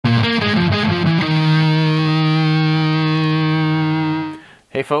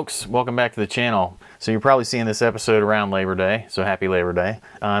Hey folks, welcome back to the channel. So you're probably seeing this episode around Labor Day, so happy Labor Day.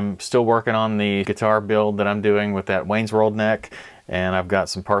 I'm still working on the guitar build that I'm doing with that Wayne's World neck, and I've got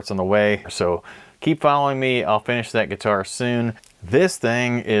some parts on the way, so keep following me. I'll finish that guitar soon. This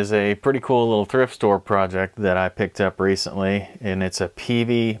thing is a pretty cool little thrift store project that I picked up recently, and it's a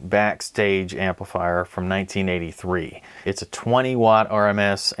Peavey Backstage amplifier from 1983. It's a 20 watt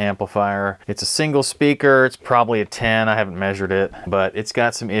RMS amplifier. It's a single speaker. It's probably a 10. I haven't measured it, but it's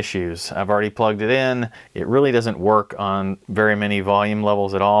got some issues. I've already plugged it in. It really doesn't work on very many volume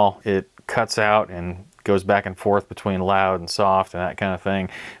levels at all. It cuts out and goes back and forth between loud and soft and that kind of thing.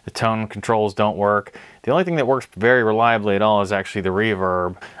 The tone controls don't work. The only thing that works very reliably at all is actually the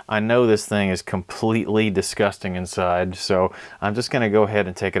reverb. I know this thing is completely disgusting inside, so I'm just going to go ahead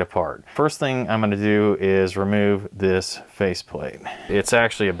and take it apart. First thing I'm going to do is remove this faceplate. It's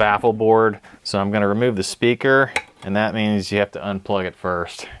actually a baffle board, so I'm going to remove the speaker, and that means you have to unplug it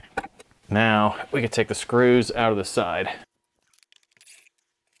first. Now we can take the screws out of the side.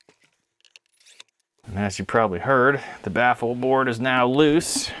 And as you probably heard, the baffle board is now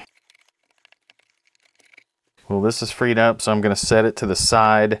loose. Well, this is freed up, so I'm going to set it to the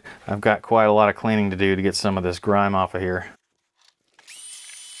side. I've got quite a lot of cleaning to do to get some of this grime off of here.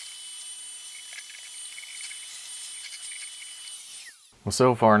 Well,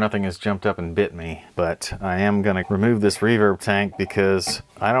 so far nothing has jumped up and bit me, but I am going to remove this reverb tank because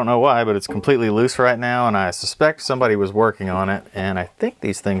I don't know why, but it's completely loose right now, and I suspect somebody was working on it, and I think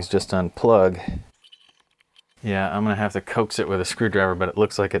these things just unplug. Yeah, I'm going to have to coax it with a screwdriver, but it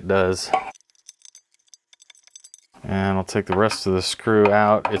looks like it does. And I'll take the rest of the screw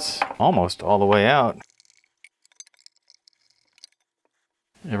out. It's almost all the way out.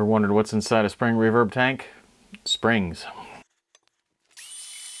 Ever wondered what's inside a spring reverb tank? Springs.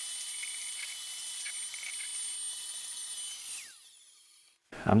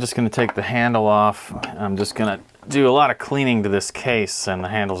 I'm just going to take the handle off. I'm just going to do a lot of cleaning to this case, and the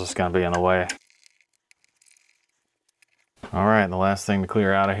handle's just going to be in the way. All right, the last thing to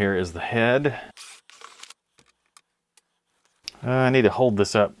clear out of here is the head. I need to hold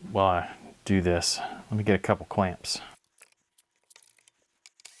this up while I do this. Let me get a couple clamps.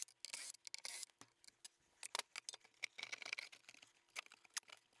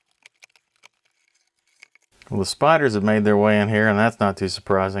 Well, the spiders have made their way in here, and that's not too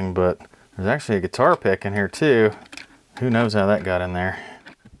surprising, but there's actually a guitar pick in here too. Who knows how that got in there?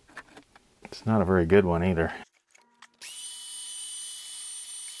 It's not a very good one either.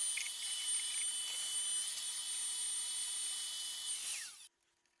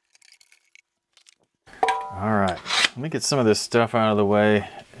 All right, let me get some of this stuff out of the way,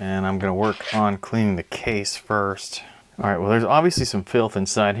 and I'm gonna work on cleaning the case first. All right, well, there's obviously some filth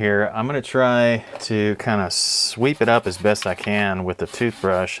inside here. I'm gonna try to kind of sweep it up as best I can with the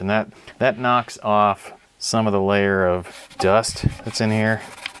toothbrush, and that knocks off some of the layer of dust that's in here.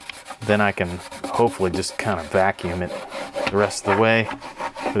 Then I can hopefully just kind of vacuum it the rest of the way.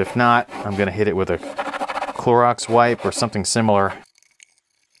 But if not, I'm gonna hit it with a Clorox wipe or something similar.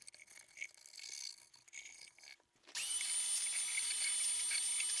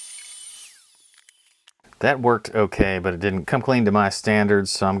 That worked okay, but it didn't come clean to my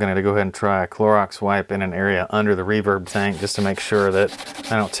standards, so I'm going to go ahead and try a Clorox wipe in an area under the reverb tank just to make sure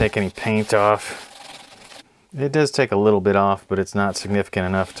that I don't take any paint off. It does take a little bit off, but it's not significant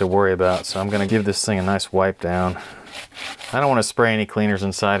enough to worry about, so I'm going to give this thing a nice wipe down. I don't want to spray any cleaners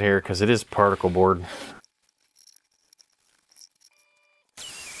inside here because it is particle board.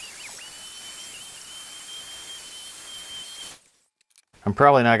 I'm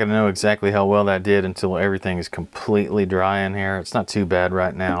probably not going to know exactly how well that did until everything is completely dry in here. It's not too bad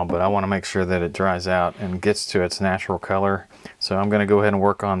right now, but I want to make sure that it dries out and gets to its natural color. So I'm going to go ahead and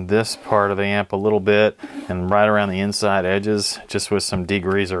work on this part of the amp a little bit and right around the inside edges just with some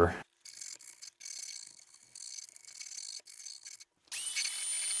degreaser.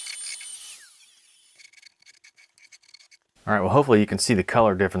 All right, well, hopefully you can see the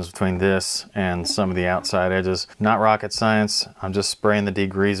color difference between this and some of the outside edges. Not rocket science. I'm just spraying the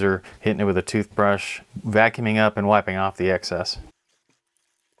degreaser, hitting it with a toothbrush, vacuuming up and wiping off the excess.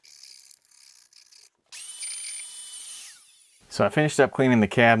 So I finished up cleaning the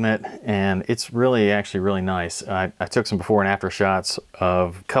cabinet, and it's actually really nice. I took some before and after shots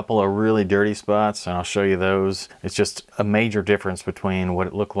of a couple of really dirty spots, and I'll show you those. It's just a major difference between what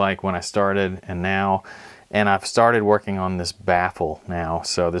it looked like when I started and now. And I've started working on this baffle now.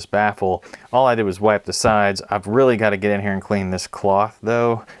 So this baffle, all I did was wipe the sides. I've really got to get in here and clean this cloth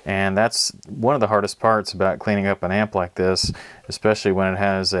though. And that's one of the hardest parts about cleaning up an amp like this, especially when it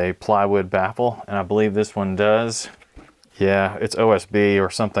has a plywood baffle. And I believe this one does. Yeah, it's OSB or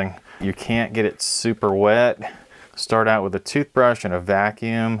something. You can't get it super wet. Start out with a toothbrush and a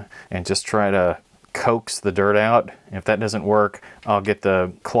vacuum and just try to coax the dirt out. If that doesn't work, I'll get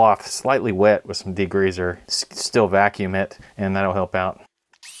the cloth slightly wet with some degreaser, still vacuum it, and that'll help out.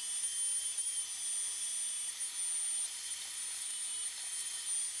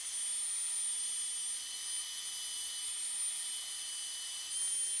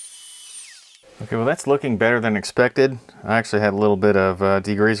 Okay, well that's looking better than expected. I actually had a little bit of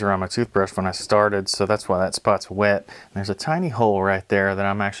degreaser on my toothbrush when I started, so that's why that spot's wet. And there's a tiny hole right there that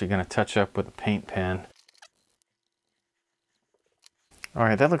I'm actually going to touch up with a paint pen. All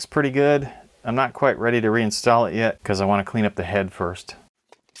right, that looks pretty good. I'm not quite ready to reinstall it yet because I want to clean up the head first.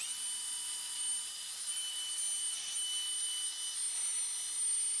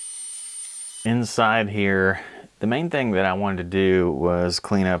 Inside here, the main thing that I wanted to do was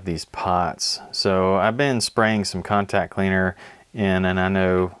clean up these pots. So I've been spraying some contact cleaner in, and I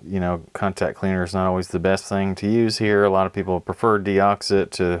know, you know, contact cleaner is not always the best thing to use here. A lot of people prefer deoxit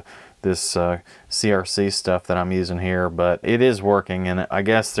to this CRC stuff that I'm using here, but it is working, and I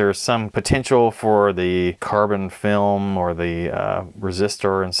guess there's some potential for the carbon film or the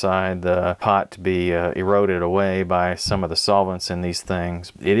resistor inside the pot to be eroded away by some of the solvents in these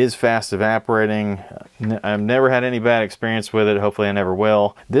things. It is fast evaporating. I've never had any bad experience with it. Hopefully I never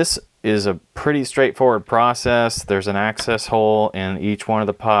will. This is a pretty straightforward process. There's an access hole in each one of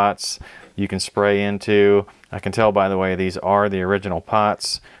the pots you can spray into. I can tell, by the way, these are the original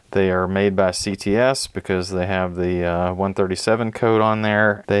pots. They are made by CTS because they have the 137 code on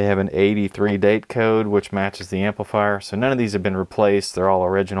there. They have an 83 date code, which matches the amplifier. So none of these have been replaced. They're all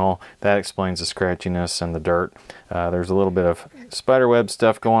original. That explains the scratchiness and the dirt. There's a little bit of spiderweb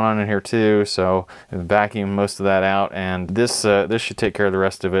stuff going on in here too, so vacuum most of that out, and this should take care of the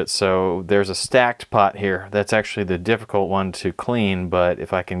rest of it. So there's a stacked pot here. That's actually the difficult one to clean, but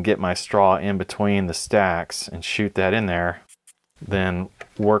if I can get my straw in between the stacks and shoot that in there, then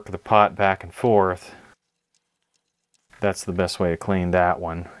work the pot back and forth, that's the best way to clean that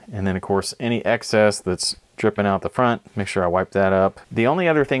one. And then of course any excess that's dripping out the front, make sure I wipe that up. The only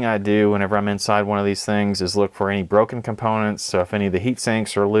other thing I do whenever I'm inside one of these things is look for any broken components. So if any of the heat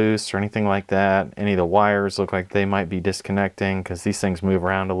sinks are loose or anything like that, any of the wires look like they might be disconnecting because these things move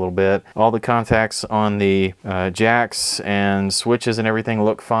around a little bit. All the contacts on the jacks and switches and everything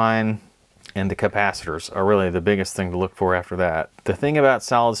look fine. And the capacitors are really the biggest thing to look for after that. The thing about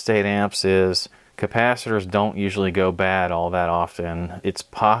solid state amps is capacitors don't usually go bad all that often. It's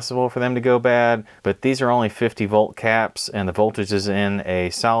possible for them to go bad, but these are only 50 volt caps, and the voltages in a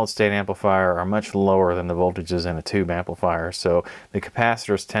solid state amplifier are much lower than the voltages in a tube amplifier, so the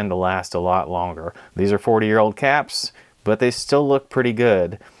capacitors tend to last a lot longer. These are 40-year-old caps, but they still look pretty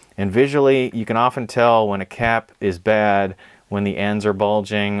good. And visually, you can often tell when a cap is bad when the ends are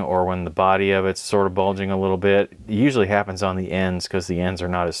bulging or when the body of it's sort of bulging a little bit. It usually happens on the ends because the ends are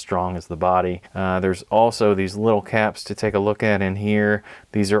not as strong as the body. There's also these little caps to take a look at in here.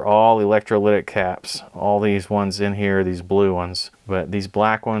 These are all electrolytic caps. All these ones in here, these blue ones. But these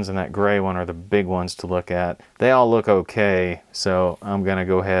black ones and that gray one are the big ones to look at. They all look okay, so I'm gonna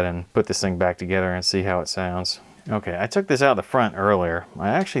go ahead and put this thing back together and see how it sounds. Okay, I took this out the front earlier. I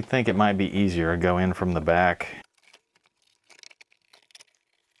actually think it might be easier to go in from the back.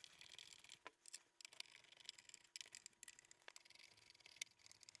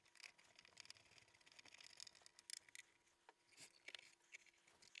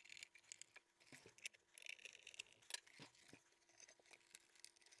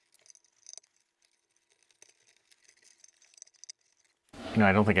 You know,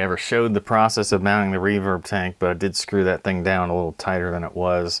 I don't think I ever showed the process of mounting the reverb tank, but I did screw that thing down a little tighter than it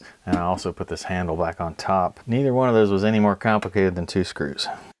was, and I also put this handle back on top. Neither one of those was any more complicated than 2 screws.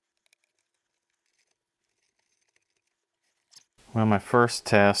 Well, my first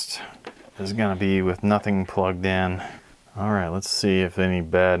test is going to be with nothing plugged in. All right, let's see if any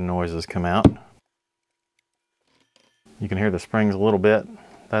bad noises come out. You can hear the springs a little bit.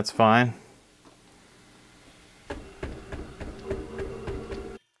 That's fine.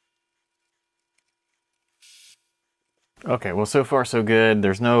 Okay, well, so far so good.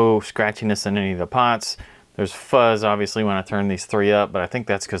 There's no scratchiness in any of the pots. There's fuzz, obviously, when I turn these 3 up, but I think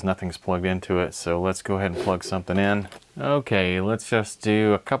that's because nothing's plugged into it. So let's go ahead and plug something in. Okay, let's just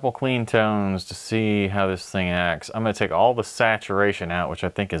do a couple clean tones to see how this thing acts. I'm going to take all the saturation out, which I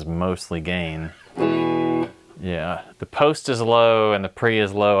think is mostly gain. Yeah, the post is low and the pre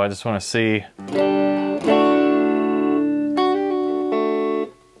is low. I just want to see...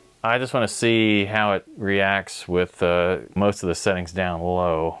 I just want to see how it reacts with most of the settings down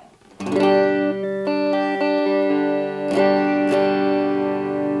low.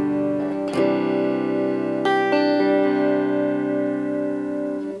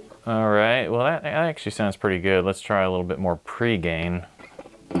 All right, well that actually sounds pretty good. Let's try a little bit more pre-gain.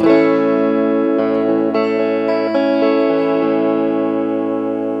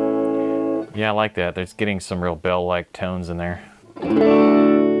 Yeah, I like that. There's getting some real bell-like tones in there.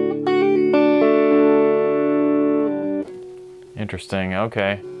 Interesting,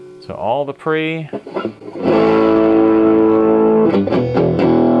 okay. So all the pre.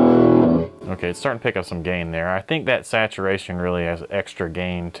 Okay, it's starting to pick up some gain there. I think that saturation really has extra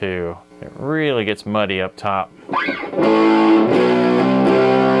gain too. It really gets muddy up top.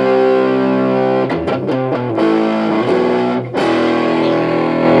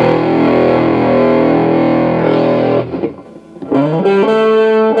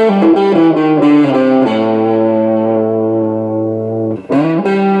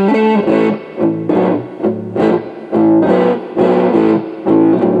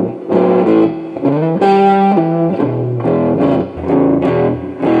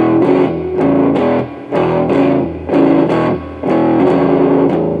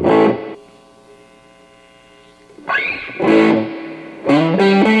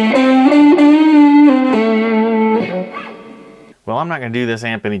 Well, I'm not going to do this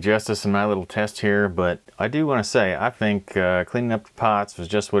amp any justice in my little test here, but I do want to say I think cleaning up the pots was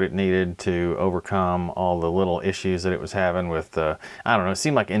just what it needed to overcome all the little issues that it was having with, I don't know, it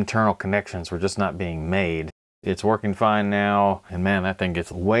seemed like internal connections were just not being made. It's working fine now, and man, that thing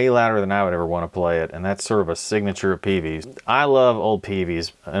gets way louder than I would ever want to play it, and that's sort of a signature of Peavey's. I love old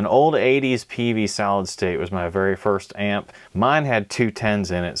Peaveys. An old 80s Peavey solid state was my very first amp. Mine had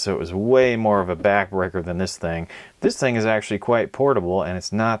 210s in it, so it was way more of a backbreaker than this thing. This thing is actually quite portable, and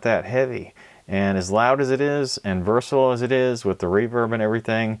it's not that heavy. And as loud as it is, and versatile as it is with the reverb and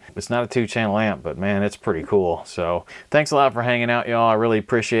everything, it's not a 2-channel amp, but man, it's pretty cool. So thanks a lot for hanging out, y'all. I really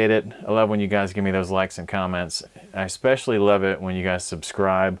appreciate it. I love when you guys give me those likes and comments. I especially love it when you guys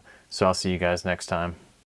subscribe. So I'll see you guys next time.